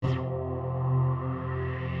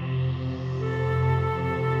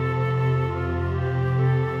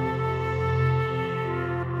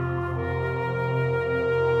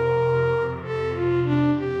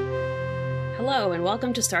Hello, and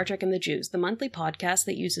welcome to Star Trek and the Jews, the monthly podcast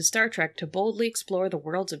that uses Star Trek to boldly explore the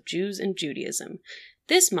worlds of Jews and Judaism.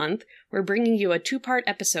 This month, we're bringing you a two-part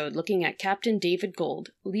episode looking at Captain David Gold,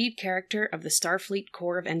 lead character of the Starfleet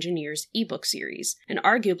Corps of Engineers ebook series, and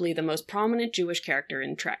arguably the most prominent Jewish character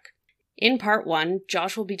in Trek. In part 1,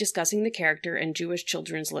 Josh will be discussing the character and Jewish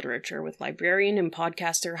children's literature with librarian and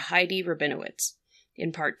podcaster Heidi Rabinowitz.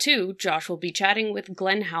 In part 2, Josh will be chatting with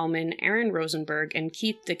Glenn Howman, Aaron Rosenberg, and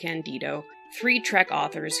Keith DeCandido, 3 Trek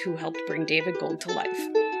authors who helped bring David Gold to life.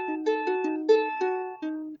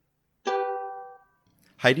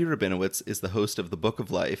 Heidi Rabinowitz is the host of The Book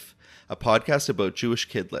of Life, a podcast about Jewish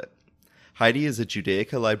kidlit. Heidi is a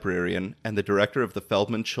Judaica librarian and the director of the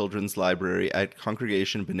Feldman Children's Library at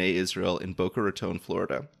Congregation B'nai Israel in Boca Raton,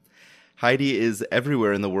 Florida. Heidi is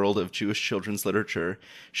everywhere in the world of Jewish children's literature.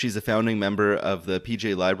 She's a founding member of the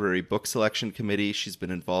PJ Library Book Selection Committee. She's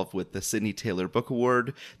been involved with the Sidney Taylor Book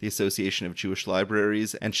Award, the Association of Jewish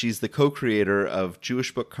Libraries, and she's the co-creator of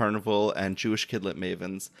Jewish Book Carnival and Jewish Kidlit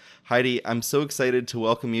Mavens. Heidi, I'm so excited to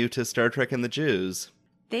welcome you to Star Trek and the Jews.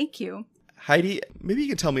 Thank you. Heidi, maybe you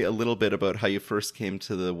can tell me a little bit about how you first came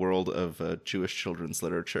to the world of Jewish children's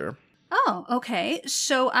literature. Oh, okay.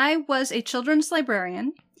 So I was a children's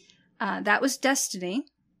librarian. That was destiny.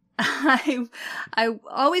 I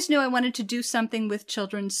always knew I wanted to do something with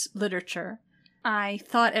children's literature. I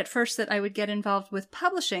thought at first that I would get involved with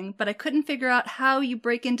publishing, but I couldn't figure out how you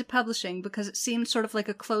break into publishing because it seemed sort of like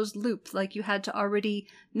a closed loop, like you had to already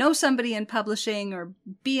know somebody in publishing or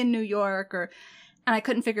be in New York, and I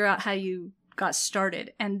couldn't figure out how you got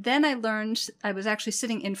started. And then I learned I was actually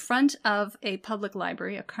sitting in front of a public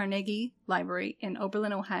library, a Carnegie Library in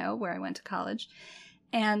Oberlin, Ohio, where I went to college.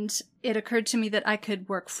 And it occurred to me that I could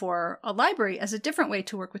work for a library as a different way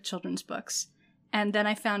to work with children's books. And then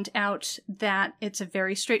I found out that it's a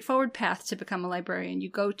very straightforward path to become a librarian. You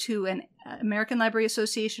go to an American Library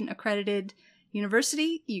Association accredited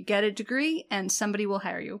university, you get a degree, and somebody will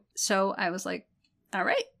hire you. So I was like, all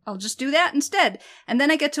right, I'll just do that instead. And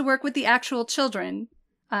then I get to work with the actual children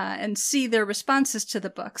and see their responses to the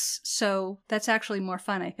books. So that's actually more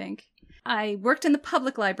fun, I think. I worked in the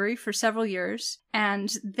public library for several years,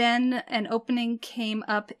 and then an opening came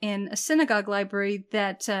up in a synagogue library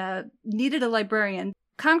that needed a librarian.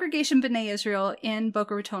 Congregation B'nai Israel in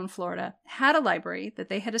Boca Raton, Florida, had a library that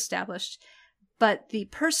they had established, but the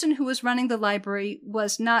person who was running the library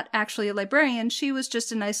was not actually a librarian. She was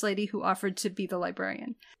just a nice lady who offered to be the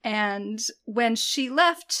librarian. And when she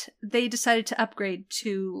left, they decided to upgrade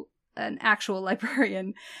to an actual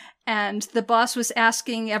librarian. And the boss was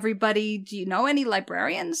asking everybody, do you know any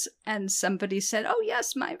librarians? And somebody said, oh,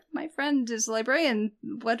 yes, my friend is a librarian.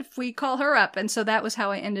 What if we call her up? And so that was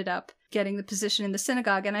how I ended up getting the position in the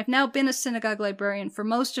synagogue. And I've now been a synagogue librarian for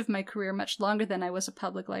most of my career, much longer than I was a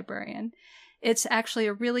public librarian. It's actually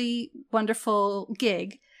a really wonderful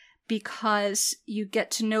gig because you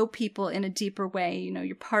get to know people in a deeper way. You know,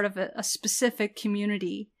 you're part of a specific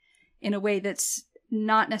community in a way that's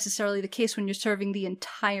not necessarily the case when you're serving the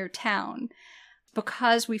entire town.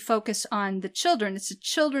 Because we focus on the children, it's a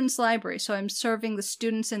children's library, so I'm serving the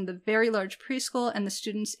students in the very large preschool and the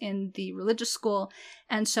students in the religious school,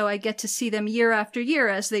 and so I get to see them year after year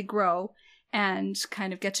as they grow and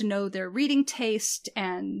kind of get to know their reading taste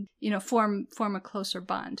and, form a closer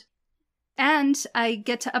bond. And I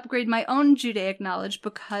get to upgrade my own Judaic knowledge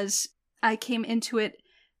because I came into it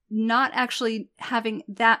not actually having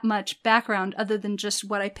that much background other than just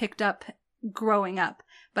what I picked up growing up.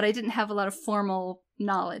 But I didn't have a lot of formal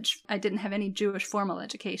knowledge. I didn't have any Jewish formal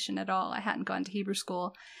education at all. I hadn't gone to Hebrew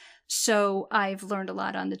school. So I've learned a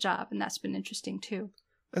lot on the job, and that's been interesting too.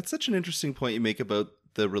 That's such an interesting point you make about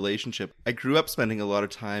the relationship. I grew up spending a lot of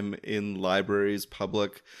time in libraries,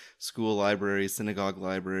 public school library, synagogue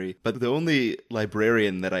library, but the only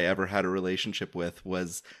librarian that I ever had a relationship with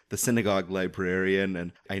was the synagogue librarian.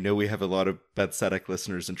 And I know we have a lot of Beth Tzedec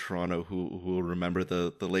listeners in Toronto who will remember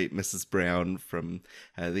the late Mrs. Brown from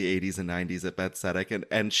the 80s and 90s at Beth Tzedec.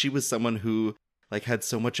 And she was someone who had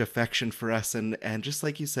so much affection for us and just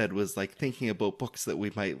like you said, was thinking about books that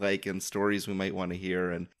we might like and stories we might want to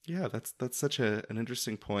hear. And yeah, that's such an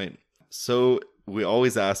interesting point. So we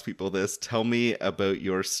always ask people this. Tell me about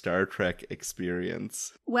your Star Trek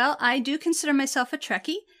experience. Well, I do consider myself a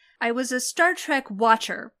Trekkie. I was a Star Trek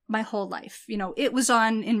watcher my whole life. It was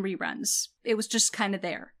on in reruns. It was just kind of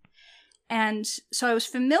there. And so I was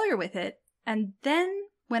familiar with it. And then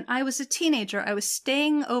when I was a teenager, I was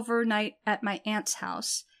staying overnight at my aunt's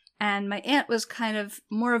house, and my aunt was kind of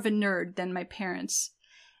more of a nerd than my parents.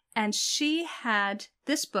 And she had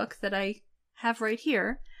this book that I have right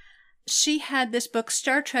here. She had this book,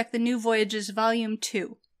 Star Trek: The New Voyages, Volume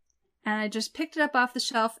 2. And I just picked it up off the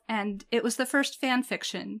shelf, and it was the first fan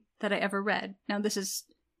fiction that I ever read. Now, this is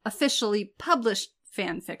officially published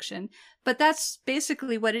fan fiction, but that's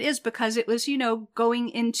basically what it is, because it was, going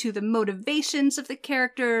into the motivations of the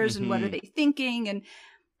characters and what are they thinking,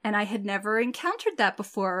 and I had never encountered that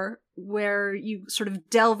before, where you sort of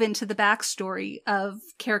delve into the backstory of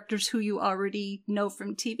characters who you already know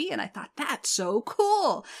from TV, and I thought, that's so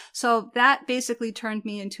cool! So that basically turned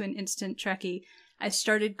me into an instant Trekkie. I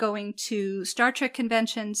started going to Star Trek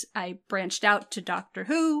conventions. I branched out to Doctor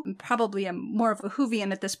Who. Probably am more of a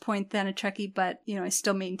Whovian at this point than a Trekkie, but, I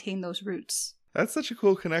still maintain those roots. That's such a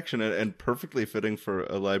cool connection and perfectly fitting for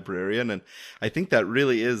a librarian. And I think that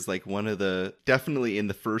really is like one of the, definitely in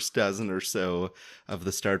the first dozen or so of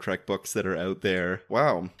the Star Trek books that are out there.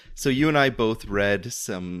 Wow. So you and I both read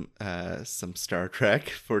some Star Trek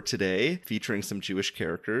for today, featuring some Jewish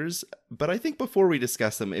characters. But I think before we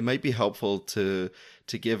discuss them, it might be helpful to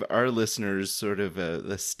give our listeners sort of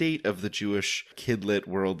the state of the Jewish kidlit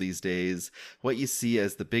world these days, what you see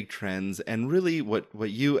as the big trends, and really what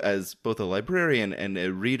you as both a librarian and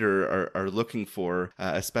a reader are looking for,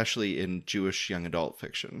 especially in Jewish young adult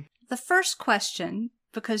fiction. The first question,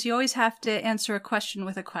 because you always have to answer a question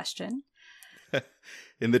with a question.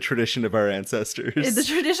 In the tradition of our ancestors.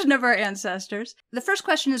 The first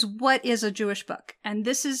question is, what is a Jewish book? And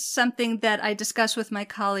this is something that I discuss with my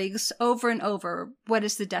colleagues over and over. What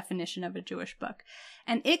is the definition of a Jewish book?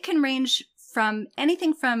 And it can range from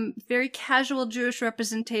anything from very casual Jewish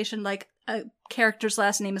representation, like a character's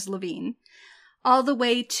last name is Levine, all the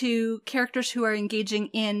way to characters who are engaging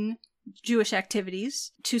in Jewish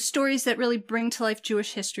activities, to stories that really bring to life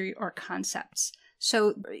Jewish history or concepts.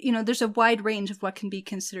 So, there's a wide range of what can be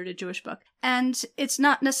considered a Jewish book. And it's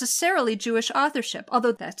not necessarily Jewish authorship,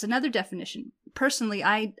 although that's another definition. Personally,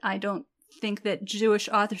 I don't think that Jewish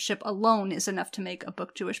authorship alone is enough to make a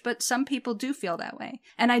book Jewish, but some people do feel that way.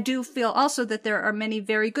 And I do feel also that there are many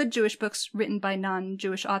very good Jewish books written by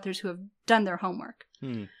non-Jewish authors who have done their homework.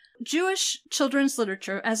 Jewish children's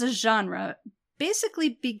literature as a genre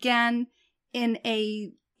basically began in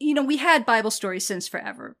we had Bible stories since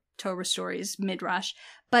forever. Torah stories, Midrash,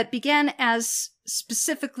 but began as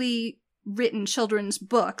specifically written children's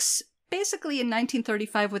books, basically in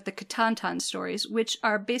 1935 with the Ketantan stories, which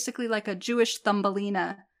are basically like a Jewish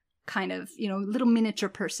Thumbelina kind of, little miniature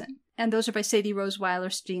person. And those are by Sadie Rose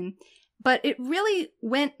Weilerstein. But it really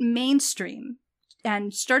went mainstream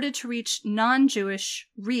and started to reach non-Jewish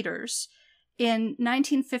readers in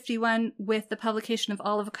 1951 with the publication of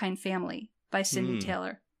All of a Kind Family by Sidney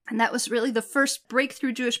Taylor. And that was really the first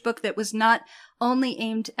breakthrough Jewish book that was not only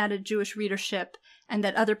aimed at a Jewish readership and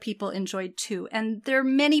that other people enjoyed too. And there are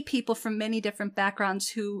many people from many different backgrounds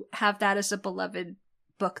who have that as a beloved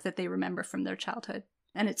book that they remember from their childhood.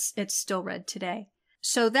 And it's still read today.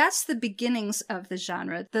 So that's the beginnings of the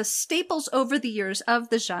genre, the staples over the years of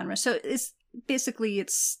the genre. So it's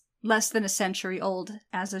less than a century old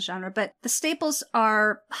as a genre, but the staples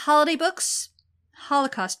are holiday books,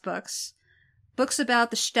 Holocaust books, books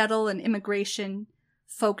about the shtetl and immigration,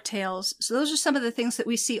 folk tales. So those are some of the things that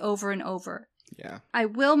we see over and over. Yeah. I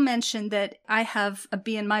will mention that I have a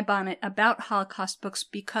bee in my bonnet about Holocaust books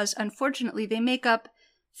because, unfortunately, they make up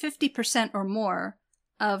 50% or more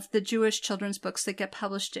of the Jewish children's books that get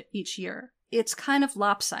published each year. It's kind of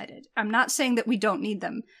lopsided. I'm not saying that we don't need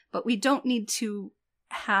them, but we don't need to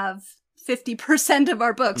have 50% of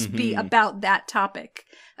our books be about that topic.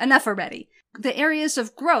 Enough already. The areas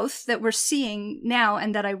of growth that we're seeing now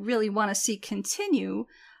and that I really want to see continue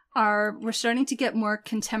are we're starting to get more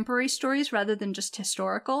contemporary stories rather than just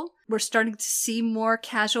historical. We're starting to see more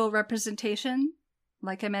casual representation,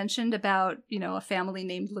 like I mentioned, about, a family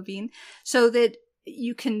named Levine, so that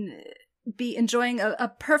you can be enjoying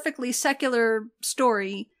a perfectly secular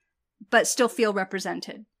story, but still feel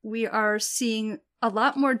represented. We are seeing a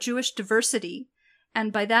lot more Jewish diversity.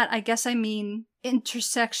 And by that, I guess I mean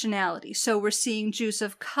intersectionality. So we're seeing Jews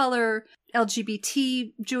of color,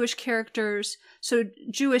 LGBT Jewish characters, so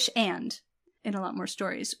Jewish and in a lot more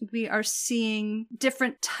stories. We are seeing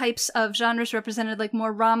different types of genres represented, like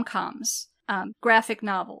more rom-coms, graphic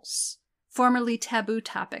novels. Formerly taboo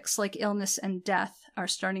topics like illness and death are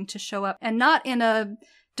starting to show up, and not in a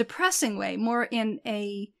depressing way, more in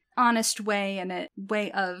a honest way and a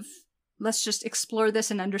way of let's just explore this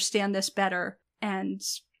and understand this better and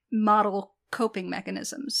model coping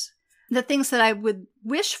mechanisms. The things that I would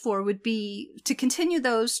wish for would be to continue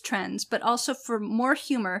those trends, but also for more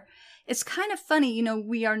humor. It's kind of funny,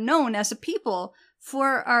 we are known as a people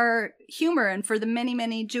for our humor and for the many,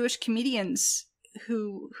 many Jewish comedians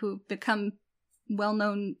who become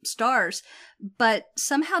well-known stars, but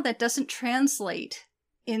somehow that doesn't translate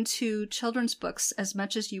into children's books as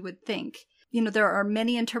much as you would think. You know, there are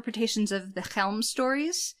many interpretations of the Helm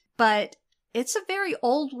stories, but it's a very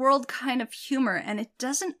old world kind of humor, and it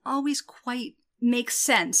doesn't always quite make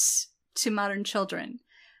sense to modern children.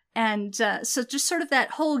 And so just sort of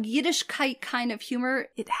that whole Yiddishkeit kind of humor,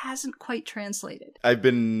 it hasn't quite translated. I've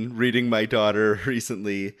been reading my daughter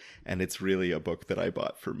recently, and it's really a book that I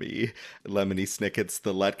bought for me. Lemony Snicket's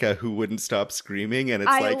The Letka Who Wouldn't Stop Screaming, and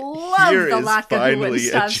it's here is finally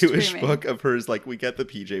a Jewish book of hers. Like, we get the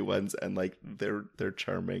PJ ones, and like they're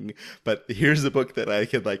charming, but here's a book that I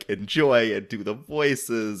can like enjoy and do the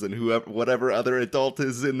voices, and whatever other adult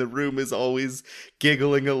is in the room is always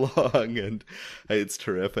giggling along, and it's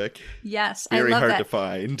terrific. Yes, very I love hard that. to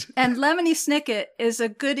find. And Lemony Snicket is a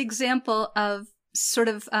good example of sort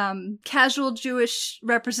of casual Jewish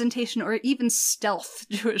representation, or even stealth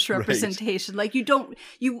Jewish representation. Right. Like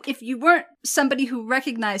if you weren't somebody who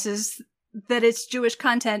recognizes that it's Jewish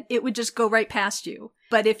content, it would just go right past you.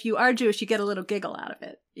 But if you are Jewish, you get a little giggle out of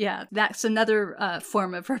it. Yeah, that's another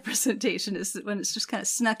form of representation, is when it's just kind of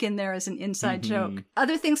snuck in there as an inside joke.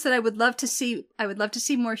 Other things that I would love to see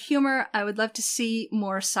more humor. I would love to see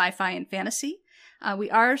more sci-fi and fantasy. We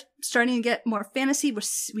are starting to get more fantasy.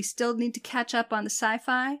 We still need to catch up on the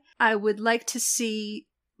sci-fi. I would like to see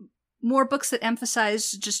more books that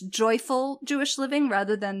emphasize just joyful Jewish living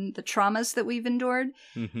rather than the traumas that we've endured.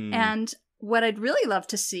 And what I'd really love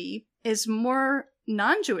to see is more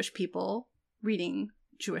non-Jewish people reading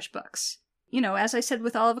Jewish books. You know, as I said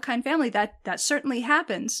with All of a Kind Family, that certainly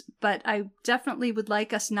happens, but I definitely would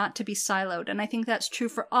like us not to be siloed. And I think that's true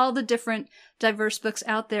for all the different diverse books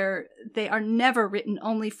out there. They are never written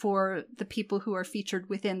only for the people who are featured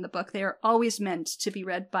within the book. They are always meant to be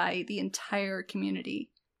read by the entire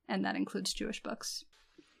community, and that includes Jewish books.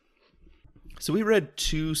 So we read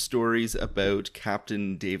 2 stories about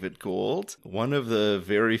Captain David Gold, one of the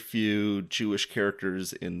very few Jewish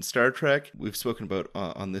characters in Star Trek. We've spoken about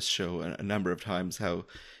on this show a number of times how,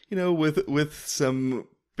 you know, with some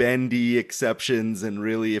bendy exceptions, and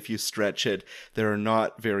really if you stretch it, there are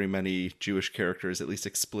not very many Jewish characters, at least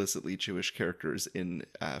explicitly Jewish characters, in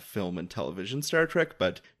film and television Star Trek,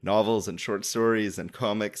 but novels and short stories and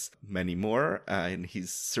comics, many more, and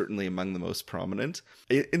he's certainly among the most prominent.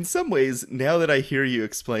 In some ways, now that I hear you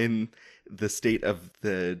explain the state of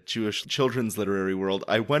the Jewish children's literary world,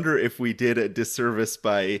 I wonder if we did a disservice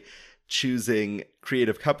by choosing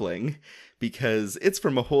Creative Coupling, because it's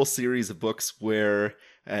from a whole series of books where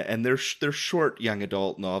and they're short young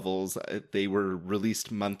adult novels. They were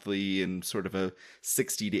released monthly in sort of a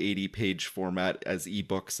 60 to 80 page format as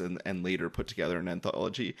ebooks, and later put together an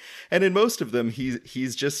anthology. And in most of them,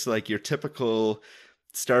 he's just like your typical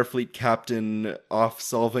Starfleet captain off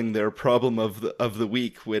solving their problem of the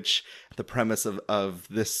week, which the premise of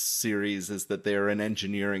this series is that they're an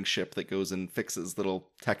engineering ship that goes and fixes little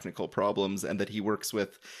technical problems, and that he works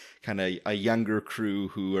with kind of a younger crew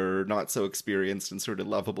who are not so experienced and sort of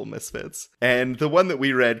lovable misfits. And the one that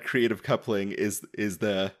we read, Creative Coupling, is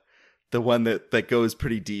the one that goes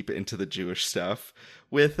pretty deep into the Jewish stuff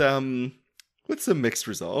with some mixed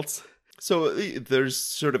results. So there's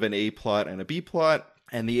sort of an A plot and a B plot.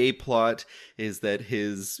 And the A plot is that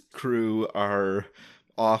his crew are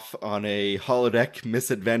off on a holodeck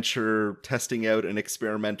misadventure, testing out an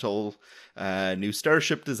experimental new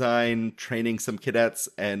starship design, training some cadets,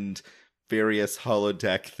 and various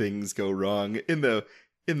holodeck things go wrong in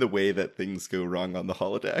the way that things go wrong on the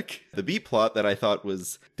holodeck. The B plot that I thought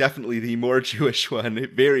was definitely the more Jewish one,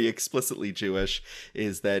 very explicitly Jewish,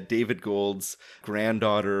 is that David Gold's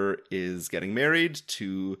granddaughter is getting married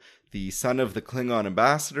to the son of the Klingon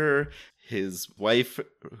ambassador. His wife,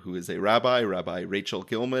 who is a Rabbi Rachel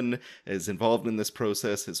Gilman, is involved in this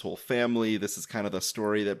process, his whole family. This is kind of the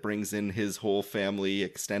story that brings in his whole family,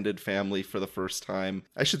 extended family, for the first time.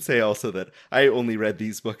 I should say also that I only read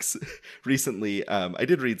these books recently. I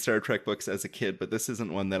did read Star Trek books as a kid, but this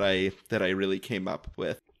isn't one that I really came up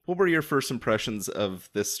with. What were your first impressions of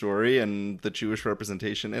this story and the Jewish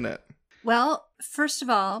representation in it? Well, first of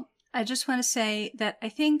all, I just want to say that I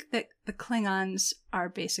think that the Klingons are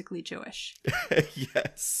basically Jewish.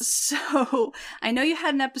 Yes. So I know you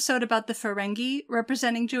had an episode about the Ferengi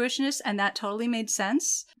representing Jewishness, and that totally made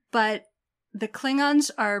sense. But the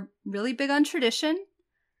Klingons are really big on tradition,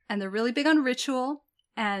 and they're really big on ritual,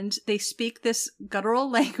 and they speak this guttural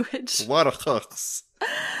language.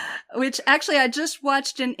 Which actually I just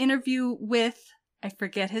watched an interview with, I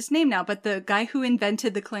forget his name now, but the guy who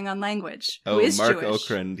invented the Klingon language, who is Mark Jewish.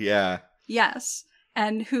 Okrand, yeah. Yes,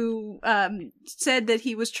 and who said that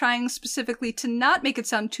he was trying specifically to not make it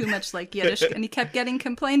sound too much like Yiddish, and he kept getting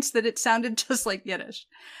complaints that it sounded just like Yiddish.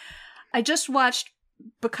 I just watched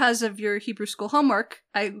because of your Hebrew school homework,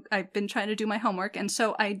 I've been trying to do my homework. And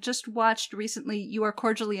so I just watched recently You Are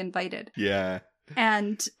Cordially Invited. Yeah.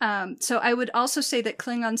 And so I would also say that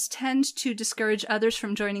Klingons tend to discourage others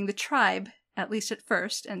from joining the tribe, at least at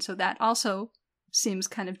first. And so that also seems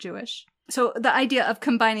kind of Jewish. So the idea of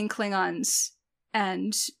combining Klingons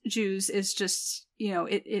and Jews is just,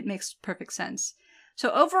 it makes perfect sense.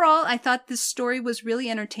 So overall, I thought this story was really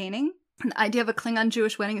entertaining. The idea of a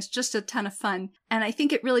Klingon-Jewish wedding is just a ton of fun. And I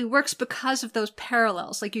think it really works because of those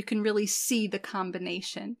parallels. Like, you can really see the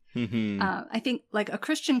combination. Mm-hmm. I think, like, a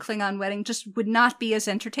Christian-Klingon wedding just would not be as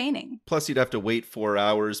entertaining. Plus, you'd have to wait 4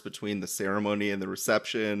 hours between the ceremony and the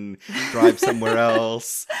reception, drive somewhere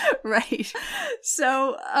else. Right.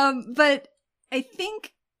 So, but I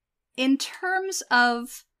think in terms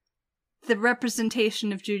of the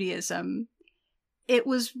representation of Judaism, it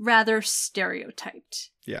was rather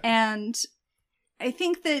stereotyped. Yeah. And I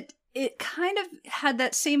think that it kind of had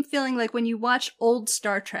that same feeling like when you watch old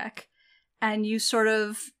Star Trek and you're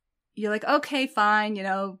like, okay,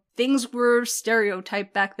 fine, things were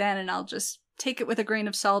stereotyped back then and I'll just take it with a grain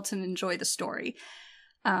of salt and enjoy the story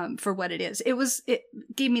for what it is. It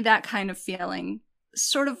gave me that kind of feeling.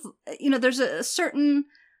 Sort of, there's a certain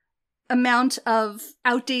amount of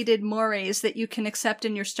outdated mores that you can accept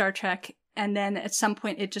in your Star Trek. And then at some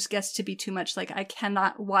point it just gets to be too much. Like, I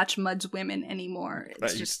cannot watch Mudd's Women anymore.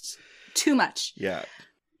 It's just too much. Yeah.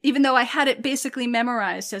 Even though I had it basically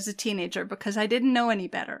memorized as a teenager because I didn't know any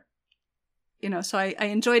better. So I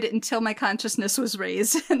enjoyed it until my consciousness was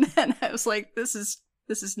raised. And then I was like, this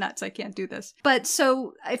is nuts. I can't do this. But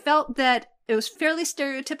so I felt that it was fairly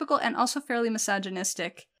stereotypical and also fairly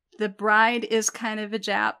misogynistic. The bride is kind of a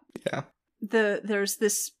Jap. Yeah. There's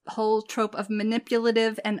this whole trope of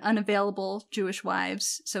manipulative and unavailable Jewish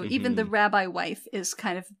wives. So even the rabbi wife is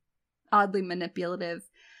kind of oddly manipulative.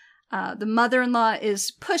 The mother-in-law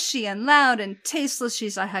is pushy and loud and tasteless.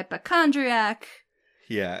 She's a hypochondriac.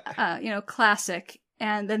 Yeah. Classic.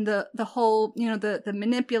 And then the whole, the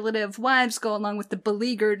manipulative wives go along with the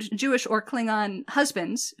beleaguered Jewish or Klingon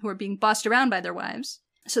husbands who are being bossed around by their wives.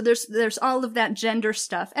 So there's all of that gender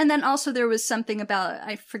stuff. And then also there was something about,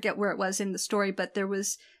 I forget where it was in the story, but there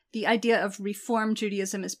was the idea of Reform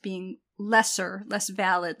Judaism as being less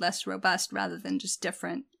valid, less robust, rather than just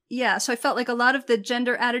different. Yeah, so I felt like a lot of the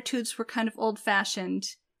gender attitudes were kind of old-fashioned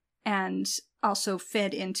and also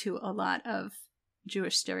fed into a lot of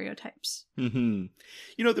Jewish stereotypes. Mm-hmm.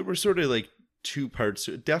 There were sort of like two parts.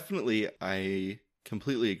 Definitely, I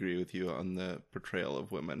completely agree with you on the portrayal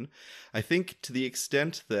of women. I think to the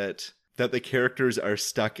extent that the characters are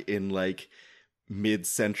stuck in like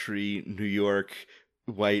mid-century New York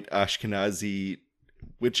white Ashkenazi,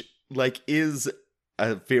 which like is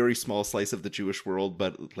a very small slice of the Jewish world,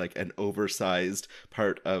 but like an oversized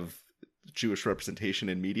part of Jewish representation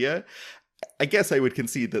in media. I guess I would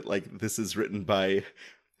concede that like this is written by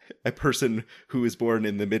a person who was born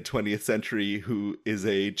in the mid-20th century who is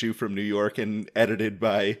a Jew from New York, and edited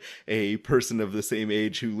by a person of the same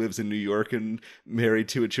age who lives in New York and married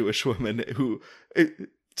to a Jewish woman, who,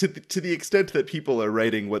 to the extent that people are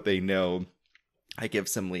writing what they know, I give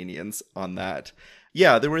some lenience on that.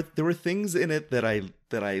 Yeah, there were things in it that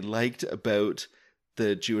I liked about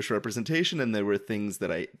the Jewish representation, and there were things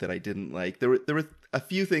that I didn't like. There were a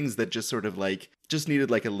few things that just sort of like just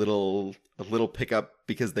needed like a little pickup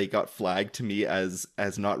because they got flagged to me as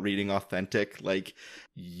not reading authentic, like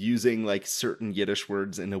using like certain Yiddish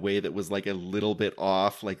words in a way that was like a little bit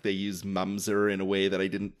off. Like they use mamzer in a way that I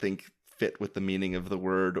didn't think fit with the meaning of the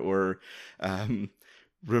word, or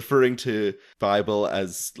referring to Bible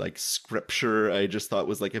as like scripture, I just thought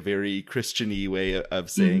was like a very Christian-y way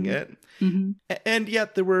of saying it. Mm-hmm. And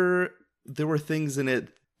yet there were things in it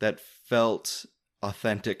that felt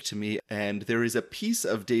authentic to me. And there is a piece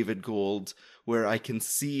of David Gold where I can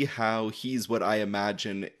see how he's what I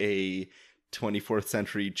imagine a 24th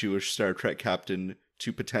century Jewish Star Trek captain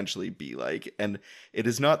to potentially be like. And it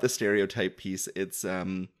is not the stereotype piece. It's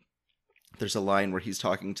there's a line where he's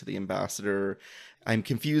talking to the ambassador. I'm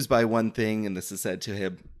confused by one thing, and this is said to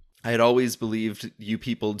him. I had always believed you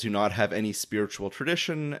people do not have any spiritual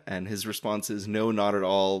tradition, and his response is, no, not at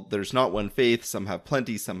all. There's not one faith. Some have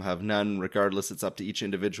plenty, some have none. Regardless, it's up to each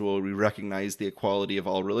individual. We recognize the equality of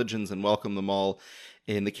all religions and welcome them all.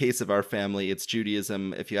 In the case of our family, it's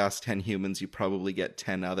Judaism. If you ask 10 humans, you probably get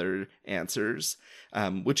 10 other answers,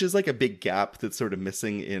 which is like a big gap that's sort of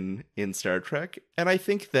missing in Star Trek. And I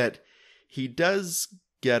think that he does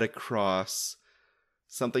get across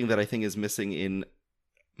something that I think is missing in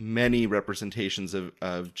many representations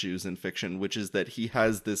of Jews in fiction, which is that he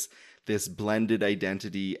has this this blended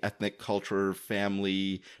identity, ethnic culture,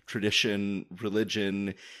 family, tradition,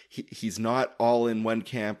 religion. He's not all in one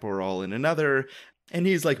camp or all in another. And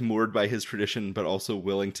he's like moored by his tradition, but also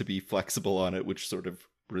willing to be flexible on it, which sort of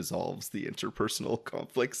resolves the interpersonal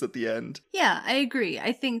conflicts at the end. Yeah, I agree.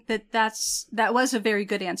 I think that was a very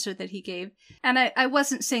good answer that he gave. And I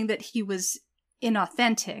wasn't saying that he was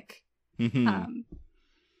inauthentic. Mm-hmm.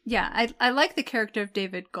 Yeah, I like the character of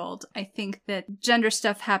David Gold. I think that gender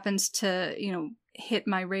stuff happens to, hit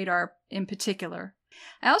my radar in particular.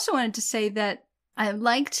 I also wanted to say that I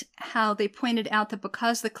liked how they pointed out that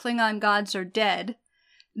because the Klingon gods are dead,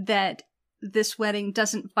 that this wedding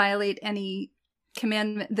doesn't violate any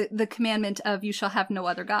commandment, the commandment of you shall have no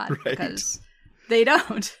other god, right. Because they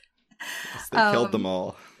don't. Yes, they killed them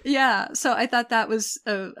all. Yeah, so I thought that was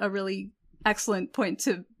a really excellent point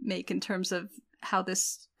to make in terms of how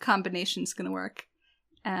this combination is going to work.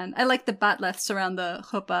 And I like the batleths around the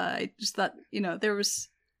chuppah. I just thought, there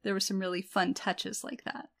were some really fun touches like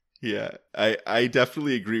that. Yeah, I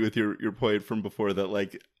definitely agree with your point from before that,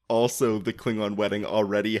 like, also the Klingon wedding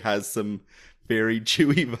already has some very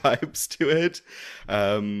Jewy vibes to it.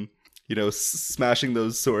 Smashing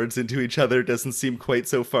those swords into each other doesn't seem quite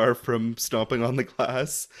so far from stomping on the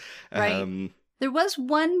glass. Right. There was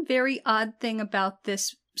one very odd thing about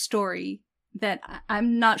this story that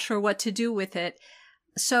I'm not sure what to do with it.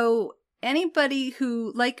 So anybody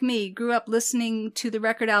who, like me, grew up listening to the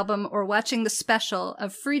record album or watching the special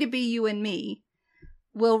of Free to Be You and Me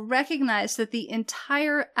will recognize that the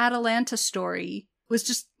entire Atalanta story was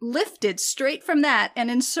just lifted straight from that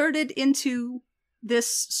and inserted into this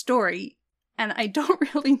story. And I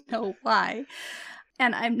don't really know why.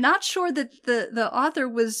 And I'm not sure that the author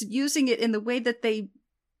was using it in the way that they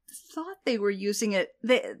thought they were using it.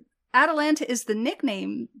 Atalanta is the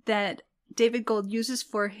nickname that David Gold uses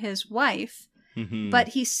for his wife, but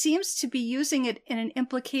he seems to be using it in an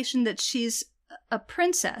implication that she's a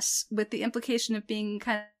princess, with the implication of being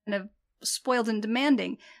kind of spoiled and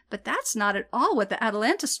demanding. But that's not at all what the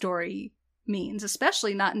Atalanta story means,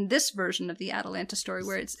 especially not in this version of the Atalanta story,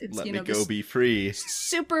 where it's let me go be free,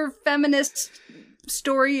 super feminist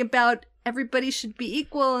story about everybody should be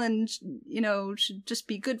equal and should just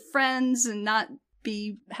be good friends and not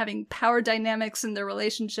be having power dynamics in their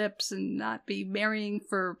relationships and not be marrying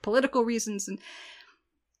for political reasons. And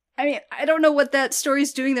I mean, I don't know what that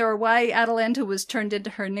story's doing there or why Atalanta was turned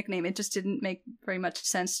into her nickname. It just didn't make very much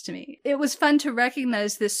sense to me. It was fun to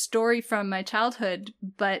recognize this story from my childhood,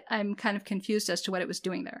 but I'm kind of confused as to what it was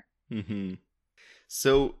doing there. Mm-hmm.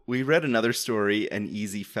 So we read another story, An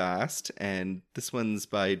Easy Fast, and this one's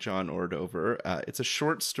by John Ordover. It's a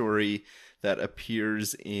short story that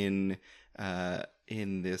appears in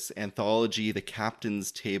this anthology, The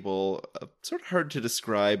Captain's Table. Sort of hard to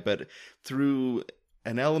describe, but through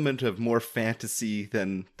an element of more fantasy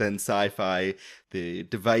than sci-fi, the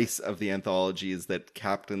device of the anthology is that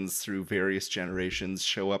captains through various generations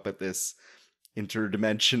show up at this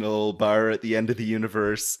interdimensional bar at the end of the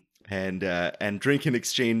universe and drink in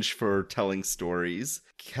exchange for telling stories.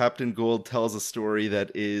 Captain Gold tells a story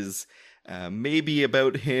that is maybe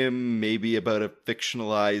about him, maybe about a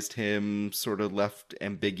fictionalized him, sort of left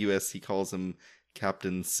ambiguous. He calls him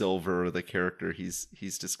Captain Silver, the character he's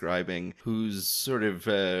describing, who's sort of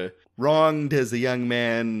wronged as a young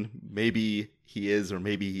man. Maybe he is or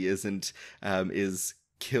maybe he isn't, is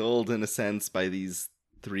killed in a sense by these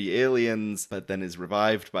 3 aliens, but then is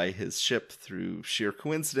revived by his ship through sheer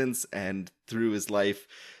coincidence, and through his life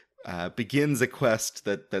begins a quest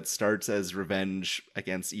that starts as revenge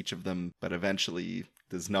against each of them, but eventually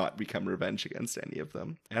does not become revenge against any of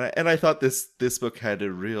them. And I thought this book had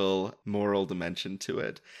a real moral dimension to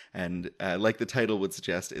it, and like the title would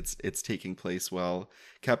suggest, it's taking place while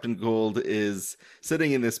Captain Gold is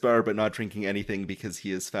sitting in this bar but not drinking anything because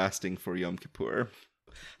he is fasting for Yom Kippur.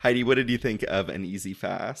 Heidi, what did you think of An Easy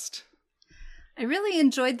Fast? I really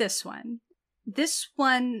enjoyed this one. This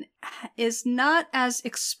one is not as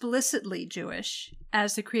explicitly Jewish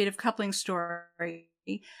as the Creative Coupling story,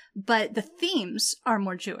 but the themes are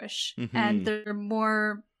more Jewish, and they're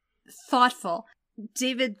more thoughtful.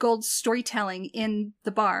 David Gold's storytelling in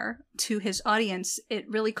the bar to his audience, it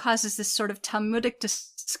really causes this sort of Talmudic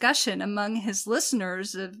discussion among his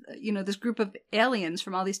listeners of, this group of aliens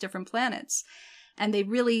from all these different planets. And they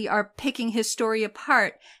really are picking his story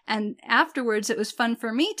apart. And afterwards, it was fun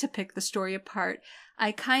for me to pick the story apart.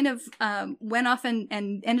 I kind of went off and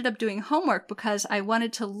ended up doing homework because I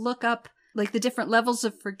wanted to look up like the different levels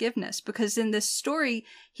of forgiveness. Because in this story,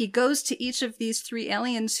 he goes to each of these 3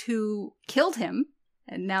 aliens who killed him,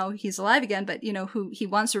 and now he's alive again, but, who he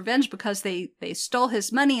wants revenge because they stole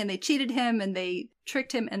his money and they cheated him and they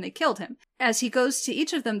tricked him and they killed him. As he goes to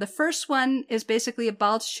each of them, the first one is basically a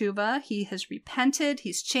Baal Teshuva. He has repented.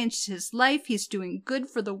 He's changed his life. He's doing good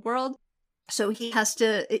for the world. So he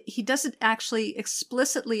doesn't actually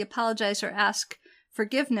explicitly apologize or ask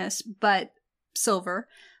forgiveness, but Silver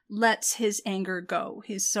lets his anger go.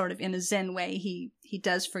 He's sort of in a Zen way. He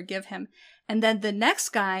does forgive him. And then the next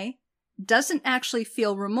guy doesn't actually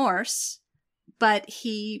feel remorse, but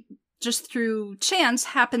he just through chance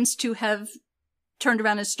happens to have turned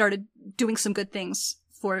around and started doing some good things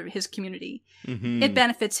for his community. Mm-hmm. It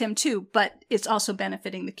benefits him too, but it's also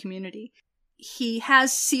benefiting the community. He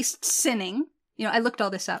has ceased sinning. I looked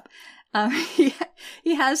all this up.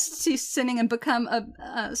 He has ceased sinning and become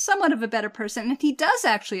a somewhat of a better person, and he does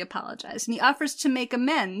actually apologize, and he offers to make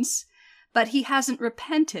amends, but he hasn't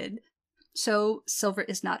repented. So Silver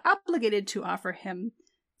is not obligated to offer him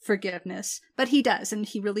forgiveness, but he does, and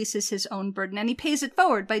he releases his own burden, and he pays it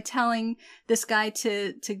forward by telling this guy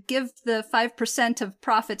to give the 5% of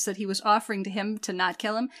profits that he was offering to him to not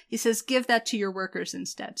kill him. He says, give that to your workers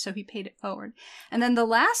instead. So he paid it forward. And then the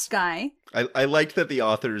last guy... I like that the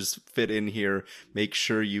authors fit in here, make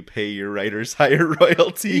sure you pay your writers higher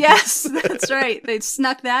royalties. Yes, that's right. They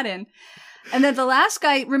snuck that in. And then the last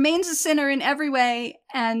guy remains a sinner in every way,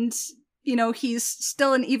 and, he's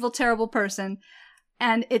still an evil, terrible person.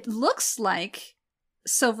 And it looks like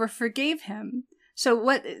Silver forgave him. So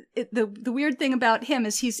the weird thing about him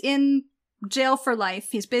is he's in jail for life.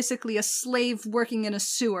 He's basically a slave working in a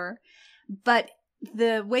sewer. But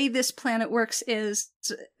the way this planet works is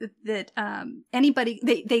that anybody,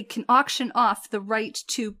 they can auction off the right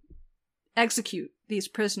to execute these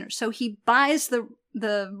prisoners. So he buys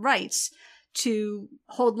the rights to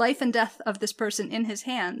hold life and death of this person in his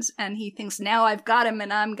hands, and he thinks, now I've got him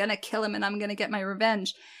and I'm gonna kill him and I'm gonna get my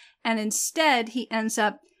revenge. And instead he ends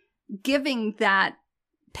up giving that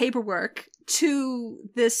paperwork to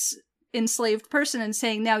this enslaved person and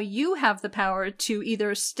saying, now you have the power to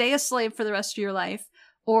either stay a slave for the rest of your life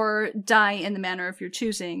or die in the manner of your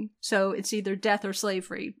choosing. So it's either death or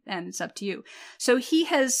slavery, and it's up to you. So he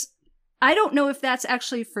has... I don't know if that's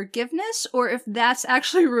actually forgiveness or if that's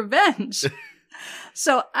actually revenge.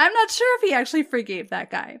 So I'm not sure if he actually forgave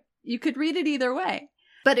that guy. You could read it either way.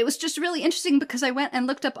 But it was just really interesting because I went and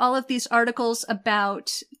looked up all of these articles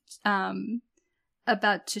about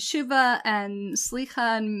Teshuva and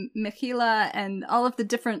Slicha and Mechila and all of the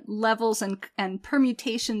different levels and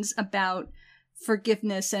permutations about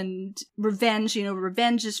forgiveness and revenge.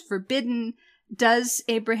 Revenge is forbidden. Does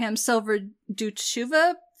Abraham Silver do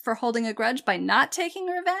Teshuva for holding a grudge by not taking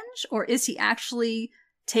revenge? Or is he actually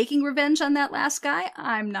taking revenge on that last guy?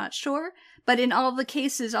 I'm not sure. But in all the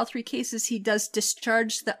cases, all three cases, he does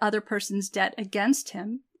discharge the other person's debt against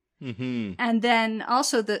him. Mm-hmm. And then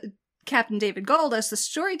also the Captain David Gold, as the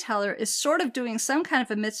storyteller, is sort of doing some kind of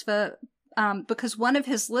a mitzvah because one of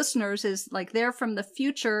his listeners is like there from the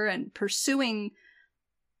future and pursuing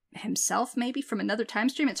himself maybe from another time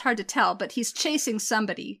stream. It's hard to tell, but he's chasing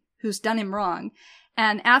somebody who's done him wrong.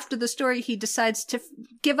 And after the story, he decides to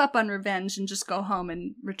give up on revenge and just go home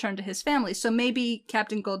and return to his family. So maybe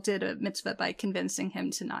Captain Gold did a mitzvah by convincing him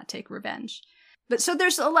to not take revenge. But so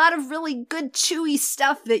there's a lot of really good, chewy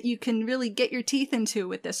stuff that you can really get your teeth into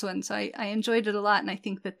with this one. So I enjoyed it a lot. And I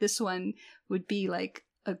think that this one would be like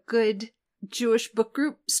a good Jewish book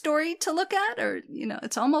group story to look at. Or,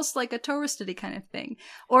 it's almost like a Torah study kind of thing.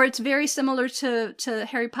 Or it's very similar to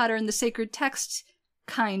Harry Potter and the Sacred Text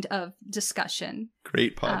kind of discussion.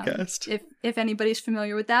 Great podcast. If anybody's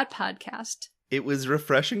familiar with that podcast. It was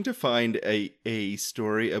refreshing to find a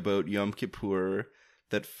story about Yom Kippur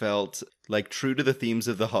that felt like true to the themes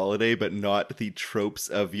of the holiday, but not the tropes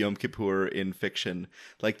of Yom Kippur in fiction.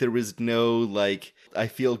 Like there was no I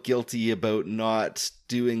feel guilty about not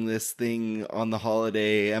doing this thing on the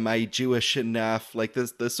holiday. Am I Jewish enough? Like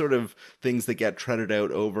the sort of things that get treaded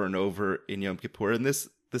out over and over in Yom Kippur. And this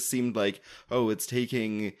seemed like, it's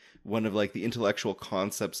taking one of the intellectual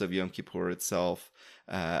concepts of Yom Kippur itself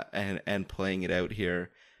and playing it out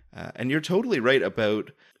here. And you're totally right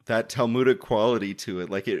about that Talmudic quality to it.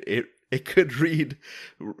 Like it could read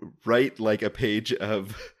right like a page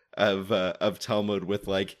of Talmud with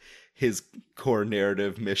his core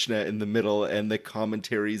narrative Mishnah in the middle and the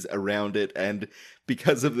commentaries around it. And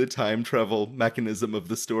because of the time travel mechanism of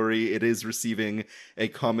the story, it is receiving a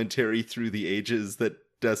commentary through the ages that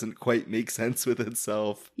doesn't quite make sense with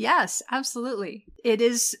itself. Yes, absolutely. It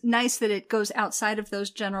is nice that it goes outside of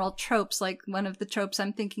those general tropes. Like one of the tropes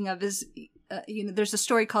I'm thinking of is there's a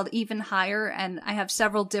story called Even Higher, and I have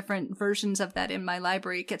several different versions of that in my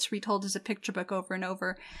library. It gets retold as a picture book over and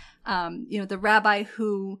over. The rabbi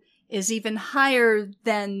who is even higher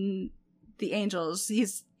than the angels.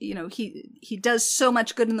 He's, he does so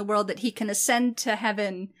much good in the world that he can ascend to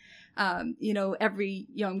heaven. Every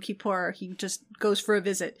Yom Kippur, he just goes for a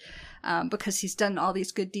visit, because he's done all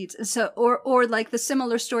these good deeds. And so, or like the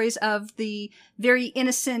similar stories of the very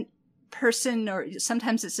innocent person, or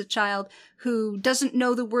sometimes it's a child who doesn't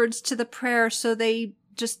know the words to the prayer, so they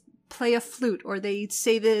just play a flute, or they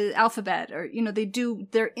say the alphabet, or, they do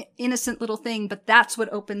their innocent little thing, but that's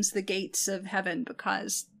what opens the gates of heaven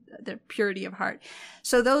because their purity of heart.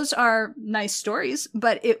 So those are nice stories,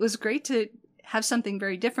 but it was great to have something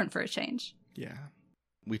very different for a change. Yeah.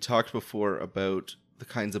 We talked before about the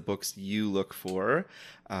kinds of books you look for.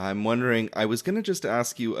 I'm wondering, I was going to just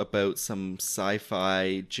ask you about some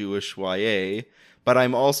sci-fi Jewish YA, but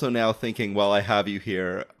I'm also now thinking, while I have you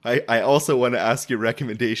here, I also want to ask your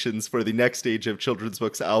recommendations for the next stage of children's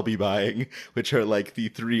books I'll be buying, which are like the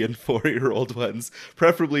 3 and 4-year-old ones,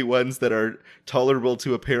 preferably ones that are tolerable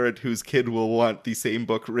to a parent whose kid will want the same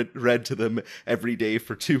book read to them every day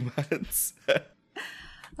for 2 months.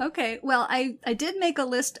 Okay, well, I did make a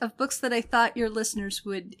list of books that I thought your listeners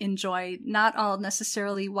would enjoy, not all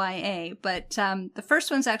necessarily YA, but the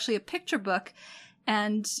first one's actually a picture book,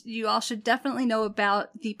 and you all should definitely know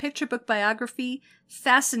about the picture book biography,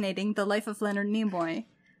 Fascinating, The Life of Leonard Nimoy,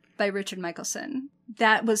 by Richard Michelson.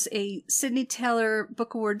 That was a Sidney Taylor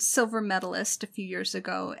Book Award silver medalist a few years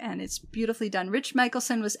ago, and it's beautifully done. Rich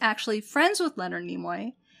Michelson was actually friends with Leonard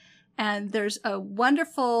Nimoy, and there's a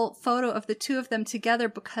wonderful photo of the two of them together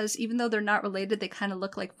because even though they're not related, they kind of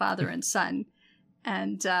look like father and son.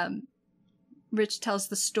 And Rich tells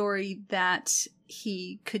the story that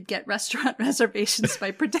he could get restaurant reservations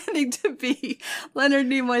by pretending to be Leonard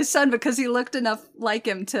Nimoy's son because he looked enough like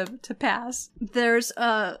him to pass. There's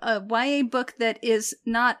a YA book that is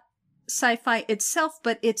not sci-fi itself,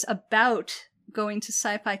 but it's about going to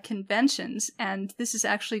sci-fi conventions. And this is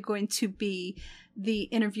actually going to be the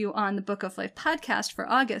interview on the Book of Life podcast for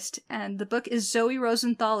August. And the book is Zoe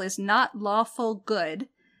Rosenthal is Not Lawful Good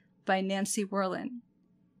by Nancy Werlin.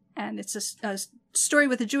 And it's a story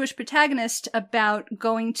with a Jewish protagonist about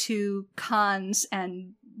going to cons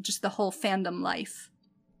and just the whole fandom life.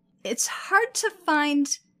 It's hard to find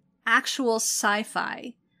actual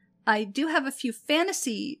sci-fi. I do have a few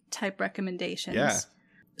fantasy type recommendations. Yeah.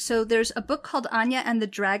 So there's a book called Anya and the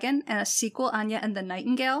Dragon and a sequel, Anya and the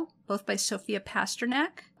Nightingale, both by Sophia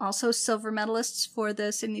Pasternak, also silver medalists for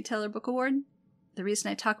the Sidney Taylor Book Award. The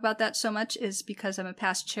reason I talk about that so much is because I'm a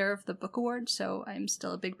past chair of the book award, so I'm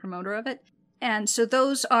still a big promoter of it. And so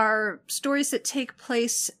those are stories that take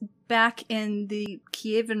place back in the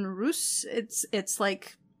Kievan Rus. It's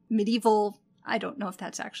like medieval, I don't know if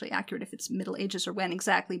that's actually accurate, if it's Middle Ages or when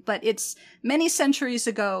exactly, but it's many centuries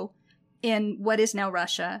ago in what is now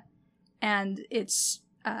Russia. And it's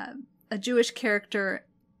a Jewish character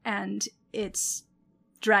and it's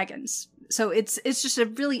dragons. So it's just a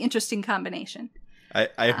really interesting combination.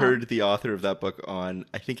 I heard the author of that book on,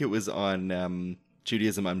 I think it was on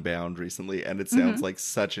Judaism Unbound recently, and it sounds like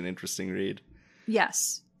such an interesting read.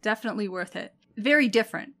 Yes, definitely worth it. Very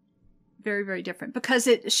different. Very, very different. Because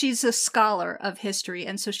she's a scholar of history,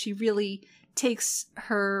 and so she really takes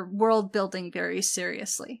her world building very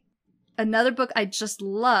seriously. Another book I just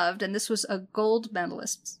loved, and this was a gold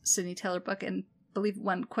medalist Sidney Taylor book, and I believe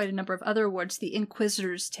won quite a number of other awards, The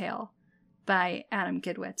Inquisitor's Tale by Adam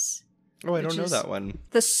Gidwitz. Oh, I don't know that one.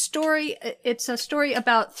 The story, it's a story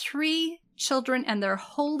about 3 children and their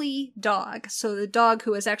holy dog. So the dog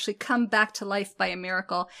who has actually come back to life by a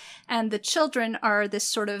miracle. And the children are this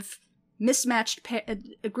sort of mismatched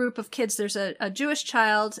group of kids. There's a Jewish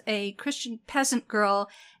child, a Christian peasant girl,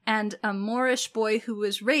 and a Moorish boy who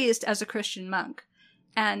was raised as a Christian monk.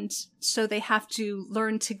 And so they have to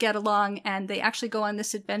learn to get along, and they actually go on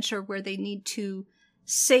this adventure where they need to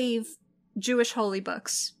save Jewish holy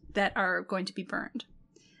books that are going to be burned.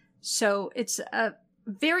 So it's a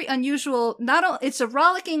very unusual, it's a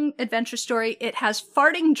rollicking adventure story. It has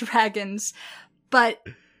farting dragons, but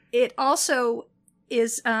it also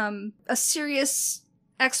is a serious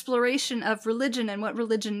exploration of religion and what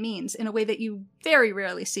religion means in a way that you very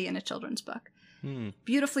rarely see in a children's book.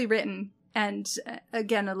 Beautifully written, and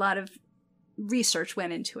again, a lot of research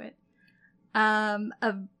went into it.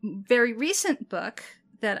 A very recent book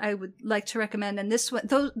that I would like to recommend, and this one,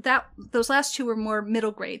 those last two were more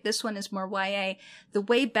middle grade. This one is more YA. The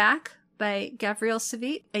Way Back by Gavriel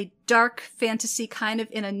Savit, a dark fantasy kind of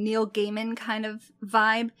in a Neil Gaiman kind of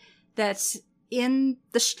vibe that's in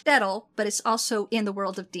the shtetl, but it's also in the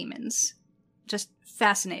world of demons. Just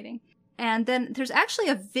fascinating. And then there's actually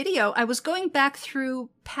a video. I was going back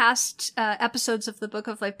through past episodes of the Book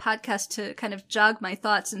of Life podcast to kind of jog my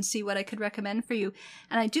thoughts and see what I could recommend for you.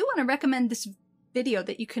 And I do want to recommend this video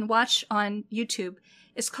that you can watch on YouTube.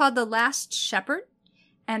 It's called The Last Shepherd,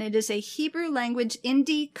 and it is a Hebrew language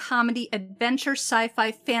indie comedy adventure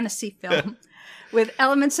sci-fi fantasy film with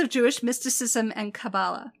elements of Jewish mysticism and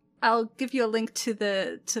Kabbalah. I'll give you a link to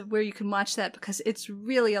where you can watch that because it's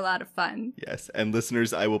really a lot of fun. Yes, and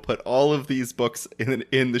listeners, I will put all of these books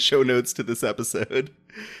in the show notes to this episode.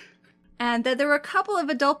 And there were a couple of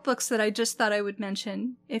adult books that I just thought I would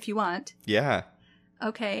mention, if you want. Yeah.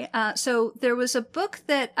 Okay, so there was a book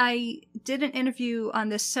that I did an interview on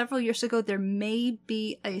this several years ago. There may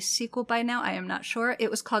be a sequel by now. I am not sure.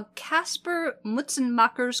 It was called Caspar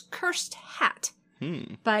Mutzenmacher's Cursed Hat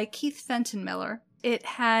by Keith Fenton Miller. It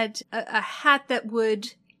had a hat that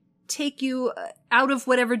would take you out of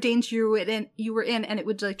whatever danger you were in, and it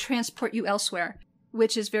would like transport you elsewhere,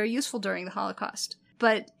 which is very useful during the Holocaust.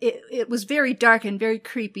 But it was very dark and very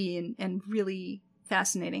creepy and really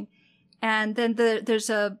fascinating. And then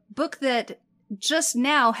there's a book that just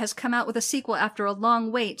now has come out with a sequel after a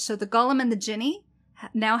long wait. So The Golem and the Jinni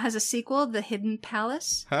now has a sequel, The Hidden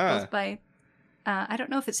Palace, both by, I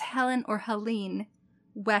don't know if it's Helen or Helene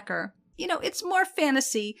Wecker. You know, it's more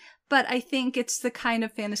fantasy, but I think it's the kind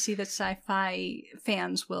of fantasy that sci-fi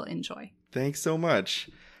fans will enjoy. Thanks so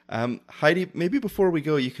much. Heidi, maybe before we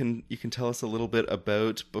go, you can tell us a little bit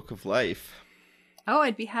about Book of Life. Oh,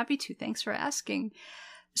 I'd be happy to. Thanks for asking.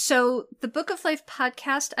 So the Book of Life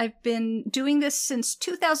podcast, I've been doing this since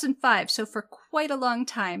 2005, so for quite a long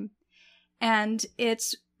time. And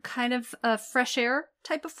it's kind of a fresh air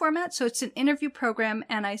type of format. So it's an interview program,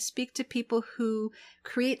 and I speak to people who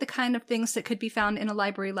create the kind of things that could be found in a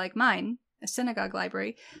library like mine, a synagogue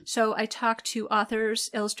library. So I talk to authors,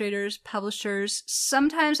 illustrators, publishers.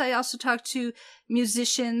 Sometimes I also talk to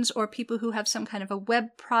musicians or people who have some kind of a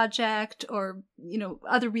web project or, you know,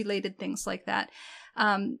 other related things like that.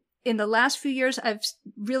 In the last few years, I've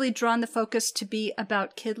really drawn the focus to be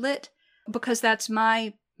about Kidlit because that's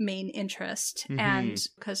my main interest and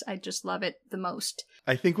because I just love it the most.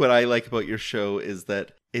 I think what I like about your show is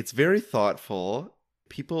that it's very thoughtful.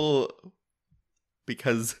 People,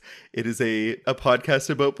 because it is a podcast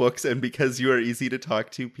about books and because you are easy to talk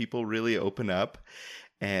to, people really open up.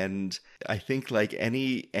 And I think like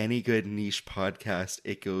any good niche podcast,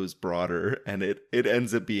 it goes broader and it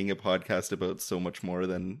ends up being a podcast about so much more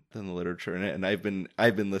than the literature in it. And I've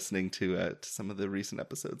been listening to some of the recent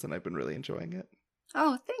episodes and I've been really enjoying it.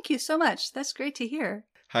 Oh, thank you so much. That's great to hear.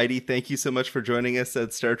 Heidi, thank you so much for joining us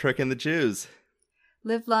at Star Trek and the Jews.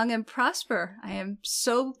 Live long and prosper. I am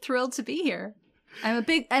so thrilled to be here.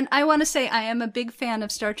 I want to say I am a big fan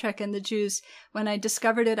of Star Trek and the Jews. When I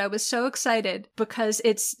discovered it, I was so excited because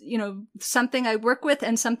it's, you know, something I work with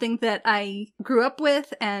and something that I grew up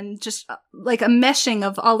with and just like a meshing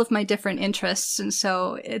of all of my different interests. And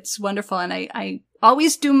so it's wonderful. And I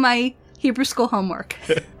always do my Hebrew school homework.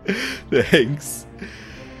 Thanks.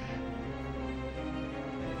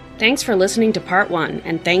 Thanks for listening to Part 1,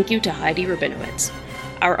 and thank you to Heidi Rabinowitz.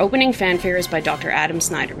 Our opening fanfare is by Dr. Adam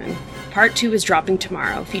Snyderman. Part 2 is dropping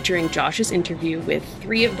tomorrow, featuring Josh's interview with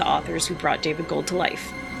 3 of the authors who brought David Gold to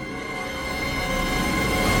life.